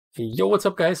Yo, what's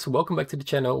up guys? Welcome back to the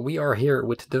channel. We are here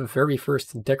with the very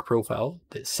first deck profile,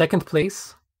 the second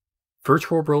place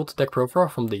virtual world deck profile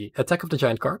from the Attack of the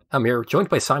Giant card. I'm here joined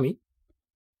by Sami.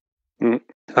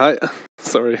 Hi,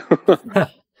 sorry.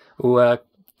 Who I'm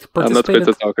not participated. good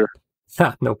at soccer.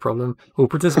 No problem. Who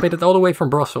participated all the way from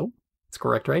Brussels. That's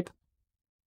correct, right?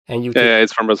 And you Yeah,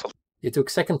 it's from Brussels. You took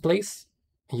second place.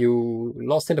 You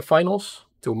lost in the finals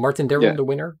to Martin Darren, Yeah. the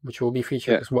winner, which will be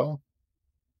featured as well.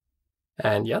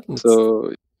 And yeah,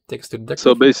 So take us to the deck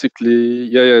so profile.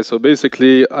 basically, So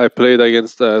basically, I played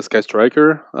against Sky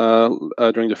Striker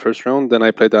during the first round. Then I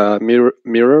played a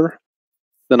mirror.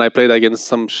 Then I played against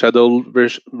some shadow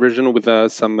version with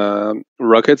some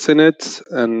rockets in it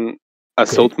and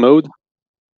assault mode.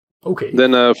 Okay.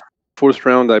 Then fourth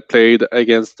round, I played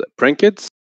against Prankits,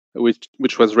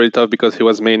 which was really tough because he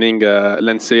was maining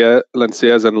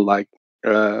Lancias and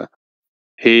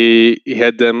he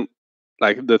had them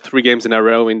like the 3 games in a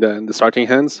row in the starting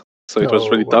hands, so it was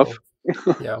really tough.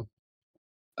 Yeah.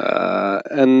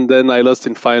 And then I lost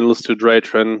in finals to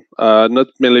Drytron, not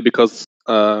mainly because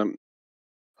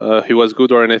he was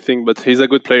good or anything, but he's a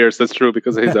good player. So that's true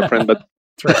because he's a friend. But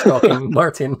trash talking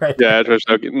Martin, right? Yeah, trash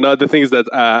talking. No, the thing is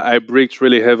that I bricked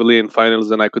really heavily in finals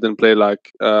and I couldn't play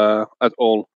at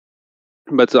all.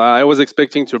 But I was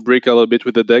expecting to brick a little bit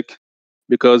with the deck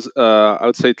because I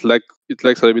would say it lacks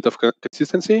a little bit of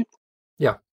consistency.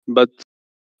 Yeah. But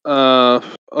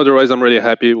otherwise, I'm really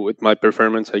happy with my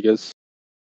performance, I guess.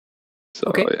 So,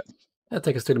 okay. Yeah. That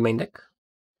takes us to the main deck.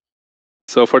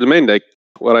 So for the main deck,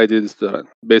 what I did is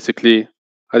basically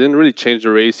I didn't really change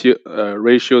the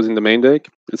ratios in the main deck.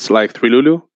 It's like 3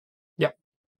 Lulu. Yeah.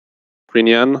 3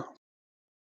 Nyan.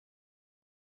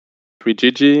 3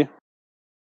 Gigi.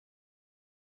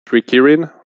 3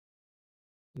 Kirin.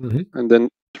 And then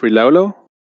 3 Laulo.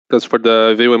 That's for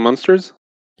the VW monsters.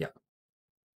 Yeah.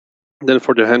 Then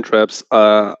for the hand traps,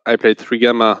 I played 3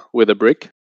 Gamma with a brick.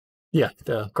 Yeah,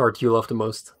 the card you love the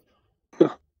most.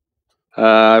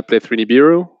 I played 3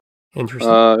 Nibiru.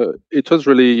 Interesting. It was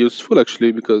really useful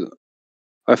actually because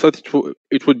I thought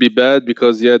it would be bad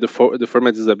because the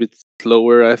format is a bit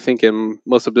slower, I think, and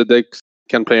most of the decks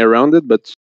can play around it.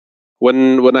 But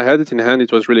when I had it in hand,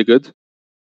 it was really good.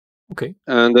 Okay.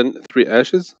 And then 3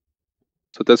 Ashes,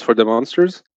 so that's for the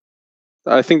monsters.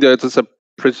 I think that it's a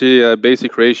pretty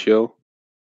basic ratio.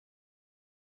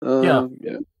 Yeah.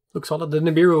 Looks solid. The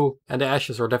Nibiru and the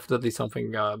Ashes are definitely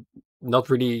something not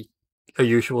really a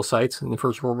usual sight in the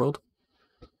virtual world.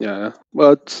 Yeah,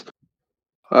 but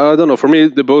I don't know. For me,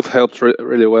 they both helped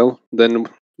really well. Then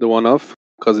the one-off,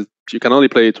 because you can only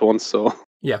play it once, so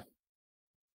yeah,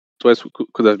 twice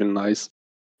could have been nice.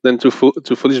 Then two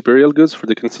foolish burial goods for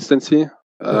the consistency.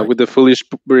 With the foolish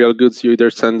burial goods, you either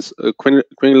send a Queen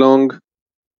Long,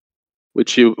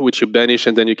 which you banish,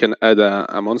 and then you can add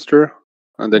a monster,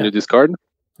 and then you discard.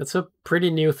 That's a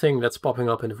pretty new thing that's popping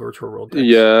up in the virtual world decks.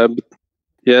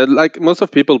 Yeah. Like most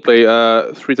of people play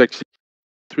three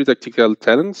tactical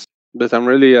talents, but I'm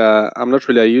not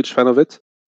really a huge fan of it.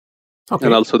 Okay.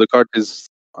 And also the card is,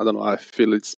 I don't know, I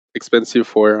feel it's expensive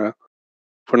for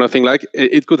nothing. Like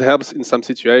it could help in some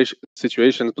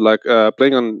situations, but like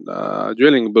playing on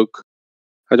dueling book,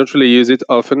 I don't really use it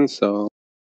often. So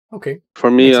okay,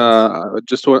 for me, I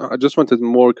just wanted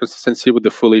more consistency with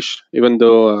the foolish, even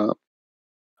though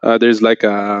there's like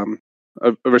a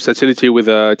versatility with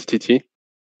TTT.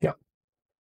 Yeah.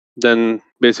 Then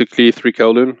basically 3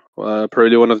 Kowloon,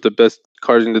 probably one of the best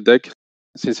cards in the deck,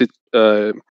 since it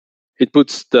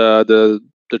puts the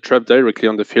trap directly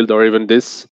on the field, or even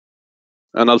this.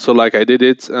 And also, like, I did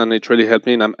it, and it really helped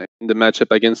me in the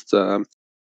matchup against the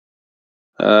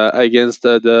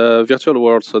virtual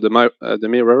world, so the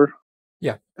mirror.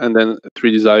 Yeah. And then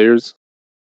 3 desires.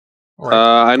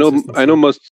 I know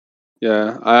most.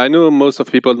 Yeah, I know most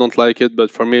of people don't like it,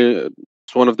 but for me,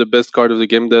 it's one of the best cards of the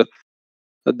game. The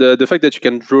fact that you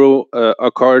can draw a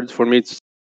card, for me, it's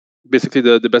basically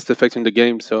the best effect in the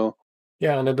game. So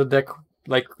yeah, and in the deck,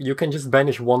 like, you can just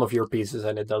banish one of your pieces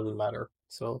and it doesn't matter.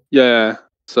 So yeah,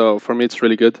 so for me it's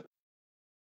really good.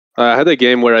 I had a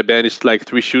game where I banished like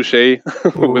 3 Shushay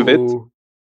with it.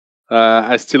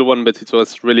 I still won, but it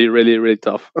was really, really, really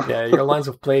tough. Yeah, your lines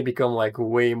of play become like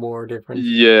way more different.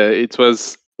 Yeah, it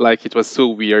was so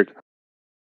weird.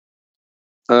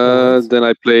 Then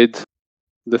I played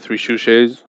the 3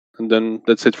 Shushays, and then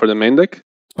that's it for the main deck.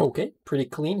 Okay, pretty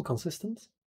clean, consistent.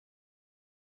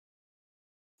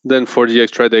 Then for the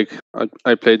extra deck,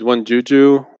 I played 1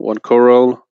 Juju, 1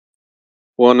 Coral,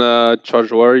 1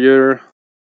 Charge Warrior,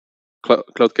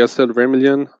 Cloud Castle,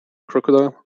 Vermilion,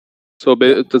 Crocodile. So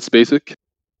that's basic.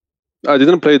 I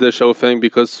didn't play the Show Fang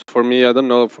because for me, I don't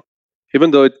know, even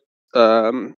though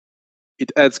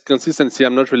it adds consistency.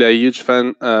 I'm not really a huge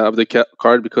fan of the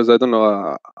card because I don't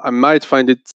know. I might find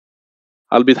it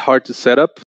a little bit hard to set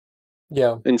up.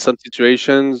 Yeah. In some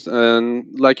situations, and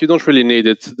like you don't really need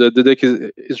it. The deck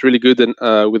is really good and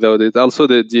without it. Also,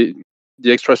 the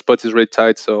extra spot is really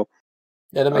tight. So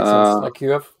yeah, that makes sense. Like you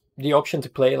have the option to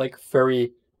play like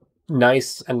very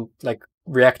nice and like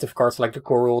reactive cards like the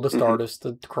Coral, the Stardust,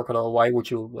 the Crocodile. Why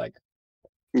would you like?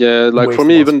 Yeah, like for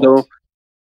me, even though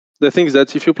the thing is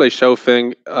that if you play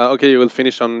Xiaofeng, okay, you will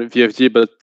finish on VFD, but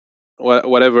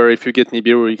whatever. If you get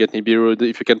Nibiru, you get Nibiru.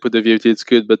 If you can put the VFD, it's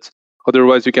good. But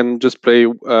otherwise, you can just play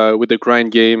with the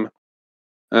grind game,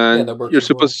 and you're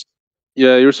supposed,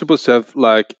 you're supposed to have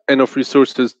like enough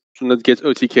resources to not get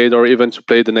OTK'd or even to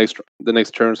play the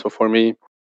next turn. So for me,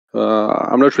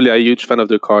 I'm not really a huge fan of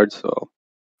the card. So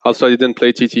also, I didn't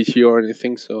play TTT or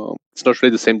anything, so it's not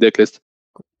really the same deck list.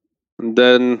 And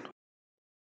then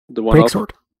the one off,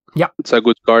 yeah, it's a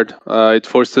good card. It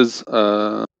forces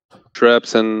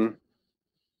traps and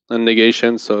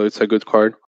negation, so it's a good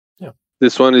card. Yeah.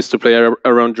 This one is to play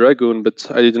around Dragoon, but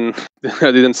I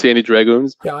didn't see any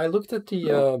Dragoons. Yeah, I looked at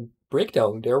the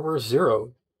breakdown. There were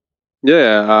 0.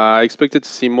 Yeah, I expected to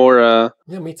see more.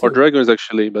 Me too. More Dragoons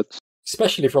actually, but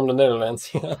especially from the Netherlands.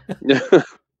 Yeah,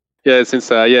 yeah. Since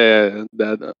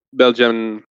that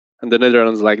Belgium and the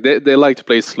Netherlands, like they like to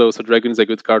play slow, so Dragoon is a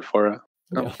good card for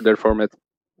their format.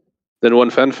 Then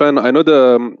one fan. I know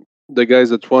the guys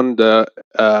that won the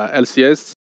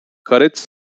LCS cut it,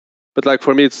 but like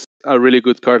for me, it's a really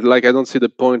good card. Like I don't see the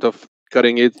point of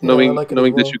cutting it, knowing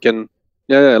that you can,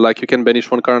 like you can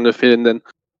banish one card on the field and then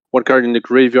one card in the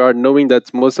graveyard, knowing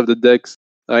that most of the decks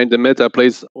in the meta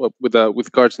plays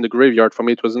with cards in the graveyard. For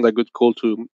me, it wasn't a good call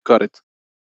to cut it.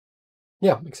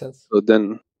 Yeah, makes sense. So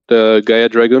then the Gaia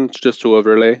Dragon just to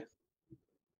overlay.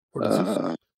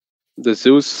 The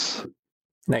Zeus.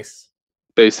 Nice.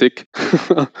 Basic.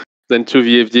 Then 2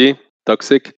 VFD,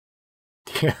 toxic.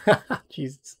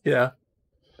 Jesus. Yeah.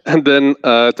 And then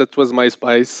that was my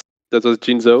spice. That was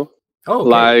Jinzo. Oh, okay.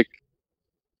 Like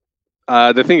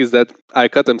the thing is that I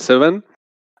cut M7.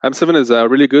 M7 is a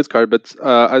really good card, but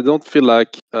I don't feel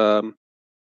like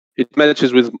it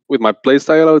matches with my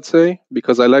playstyle, I would say,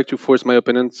 because I like to force my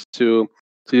opponents to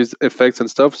use effects and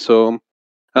stuff. So,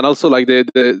 and also like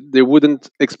they wouldn't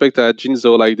expect a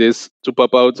Jinzo like this to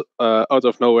pop out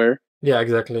of nowhere. Yeah,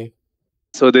 exactly.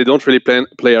 So they don't really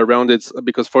play around it,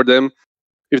 because for them,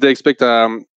 if they expect I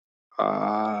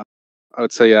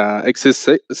would say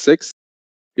X6,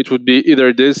 it would be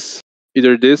either this.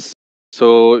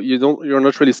 So you're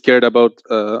not really scared about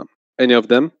any of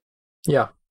them. Yeah.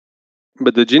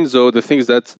 But the Jinzo, the thing is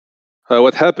that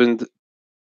what happened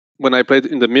when I played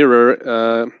in the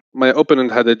mirror, my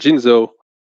opponent had a Jinzo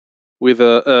with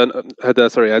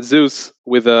had Zeus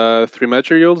with 3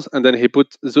 materials, and then he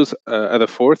put Zeus at a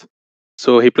 4th.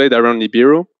 So he played around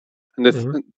Nibiru, and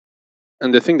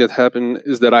the thing that happened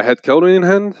is that I had Kowloon in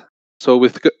hand. So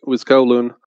with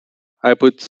Kowloon, I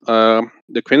put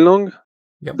the Quinlong.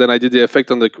 Yep. Then I did the effect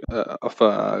on the of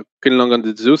Quinlong on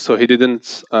the Zeus, so he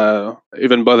didn't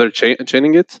even bother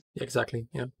chaining it. Exactly.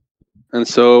 Yeah. And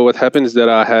so what happened is that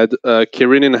I had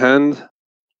Kirin in hand.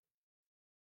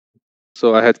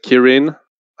 So I had Kirin,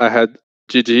 I had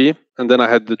GG, and then I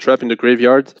had the trap in the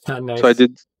graveyard. Nice.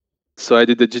 So I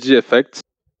did the GG effect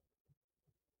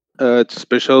to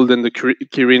special. Then the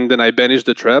Kirin. Then I banished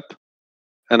the trap,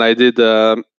 and I did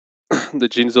the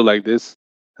Jinzo like this.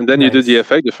 And then you do the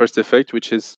effect, the first effect,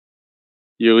 which is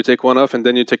you take one off, and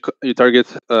then you target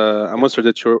a monster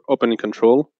that you're opening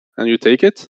control, and you take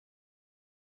it.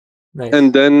 Nice.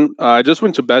 And then I just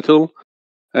went to battle,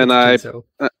 and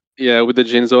with the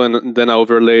Jinzo, and then I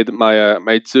overlaid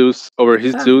my Zeus over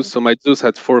his Zeus. So my Zeus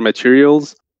had 4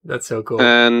 materials. That's so cool.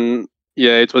 And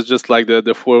yeah, it was just like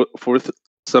the fourth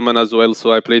summon as well.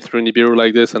 So I played through Nibiru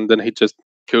like this, and then he just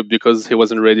killed because he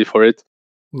wasn't ready for it.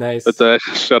 Nice. But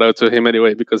shout out to him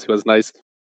anyway, because he was nice.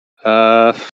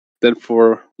 Then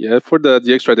for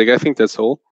the extra deck, I think that's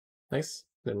all. Nice.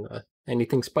 Then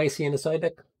anything spicy in the side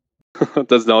deck?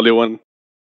 That's the only one.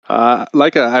 I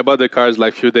bought the cards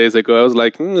like a few days ago. I was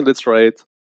like, let's try it.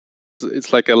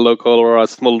 It's like a local or a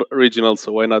small regional,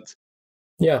 so why not?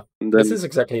 Yeah, this is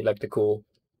exactly like the cool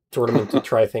tournament to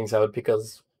try things out,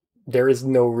 because there is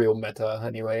no real meta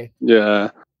anyway. Yeah.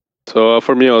 So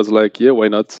for me, I was like, yeah, why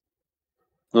not?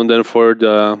 And then for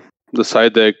the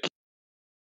side deck,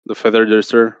 the Feather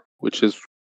Duster, which is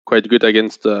quite good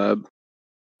against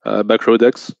back row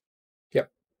decks. Yeah.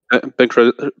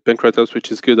 Pancratos,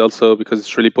 which is good also because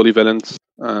it's really polyvalent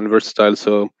and versatile.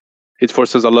 So it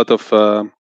forces a lot of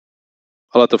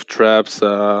traps,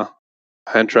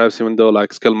 hand traps, even though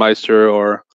like Skullmeister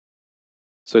or.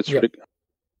 So it's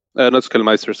Not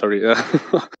Skullmeister, sorry.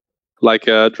 Like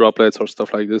droplets or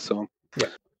stuff like this. So yeah.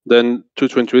 Then 2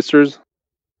 Twin Twisters.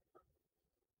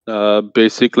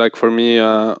 Basic, like for me,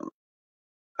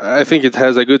 I think it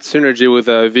has a good synergy with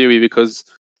VOE, because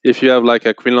if you have like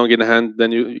a Queen Long in hand,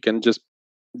 then you can just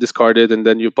discard it, and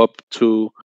then you pop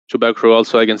to back row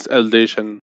also against Eldritch,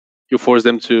 and you force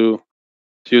them to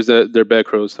use their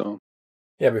back row. So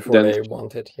yeah, before they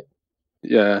want it.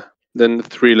 Yeah. Then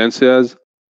 3 Lancias.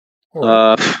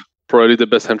 Probably the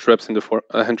best hand trap in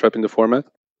the format.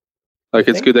 Like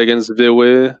it's good against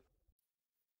VOE.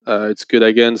 It's good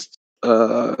against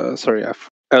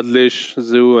Eldritch,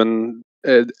 Zoo, and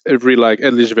every like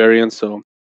Eldritch variant. So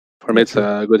for me, it's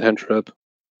a good hand trap.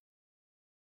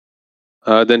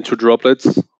 Then 2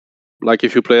 droplets. Like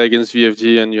if you play against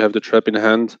VFG and you have the trap in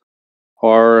hand,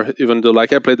 or even though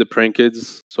like I played the Prank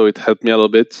Kids, so it helped me a little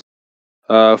bit.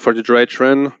 For the Dry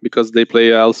Trend, because they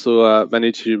play also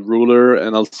Vanity Ruler,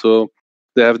 and also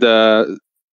they have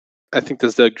I think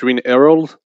there's the Green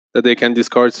Herald that they can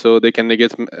discard, so they can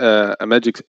negate a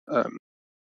magic,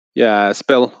 a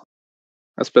spell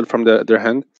from their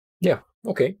hand. Yeah.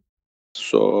 Okay.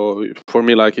 So for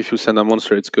me, like if you send a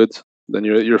monster, it's good. Then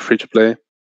you're free to play.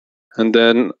 And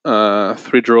then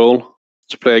 3 draw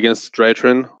to play against Dry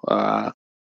Trend. I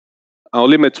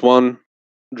only met 1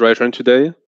 Dry Trend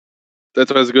today. That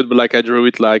was good, but like I drew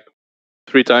it like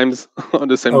 3 times on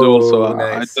the same duel, so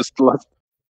nice.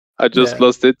 I just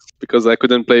lost it because I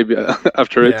couldn't play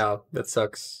after it. Yeah, that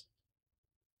sucks.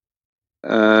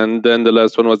 And then the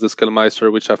last one was the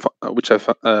Skullmeister, which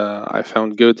I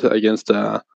found good against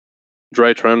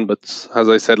Dry Trend, but as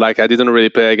I said, like I didn't really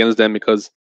play against it because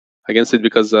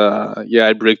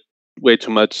I break way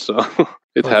too much, so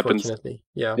it happens.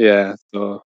 Yeah.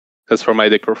 So that's for my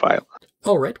deck profile.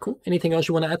 All right, cool. Anything else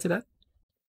you want to add to that?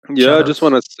 Yeah, I just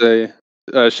want to say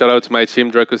shout out to my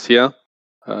team, Dracosia.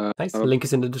 Nice. The link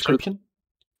is in the description.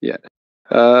 Yeah.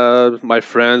 My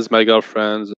friends, my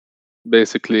girlfriends,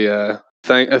 basically.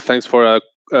 Thanks for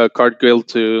Card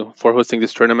Guild for hosting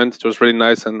this tournament. It was really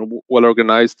nice and well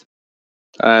organized.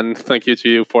 And thank you to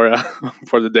you for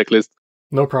the deck list.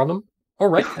 No problem. All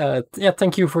right.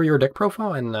 Thank you for your deck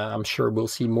profile, and I'm sure we'll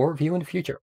see more of you in the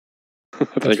future.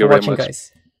 Thanks for watching,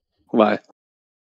 guys. Bye.